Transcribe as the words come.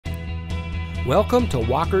Welcome to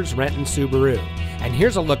Walker's Renton Subaru, and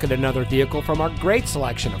here's a look at another vehicle from our great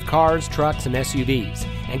selection of cars, trucks, and SUVs,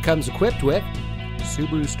 and comes equipped with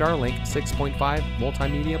Subaru Starlink 6.5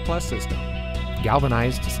 Multimedia Plus system,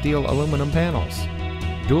 galvanized steel aluminum panels,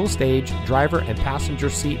 dual-stage driver and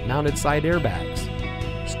passenger seat mounted side airbags,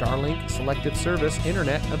 Starlink Selective Service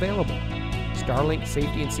Internet available, Starlink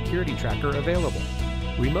Safety and Security Tracker available,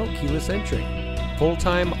 remote keyless entry,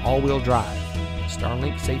 full-time all-wheel drive,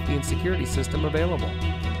 Starlink Safety and Security System available,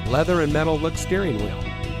 leather and metal look steering wheel,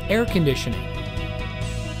 air conditioning.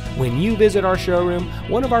 When you visit our showroom,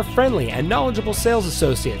 one of our friendly and knowledgeable sales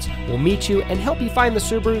associates will meet you and help you find the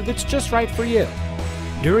Subaru that's just right for you.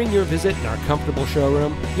 During your visit in our comfortable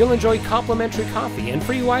showroom, you'll enjoy complimentary coffee and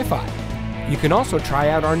free Wi-Fi. You can also try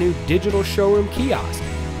out our new digital showroom kiosk,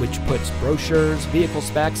 which puts brochures, vehicle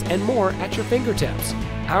specs, and more at your fingertips.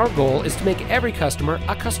 Our goal is to make every customer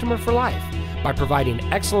a customer for life by providing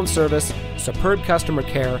excellent service, superb customer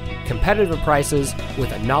care, competitive prices,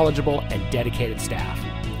 with a knowledgeable and dedicated staff.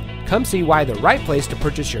 Come see why the right place to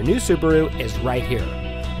purchase your new Subaru is right here.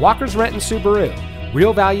 Walker's Renton Subaru.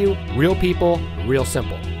 Real value, real people, real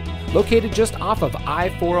simple. Located just off of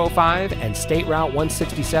I-405 and State Route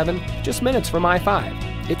 167, just minutes from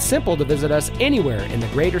I-5. It's simple to visit us anywhere in the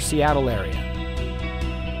greater Seattle area.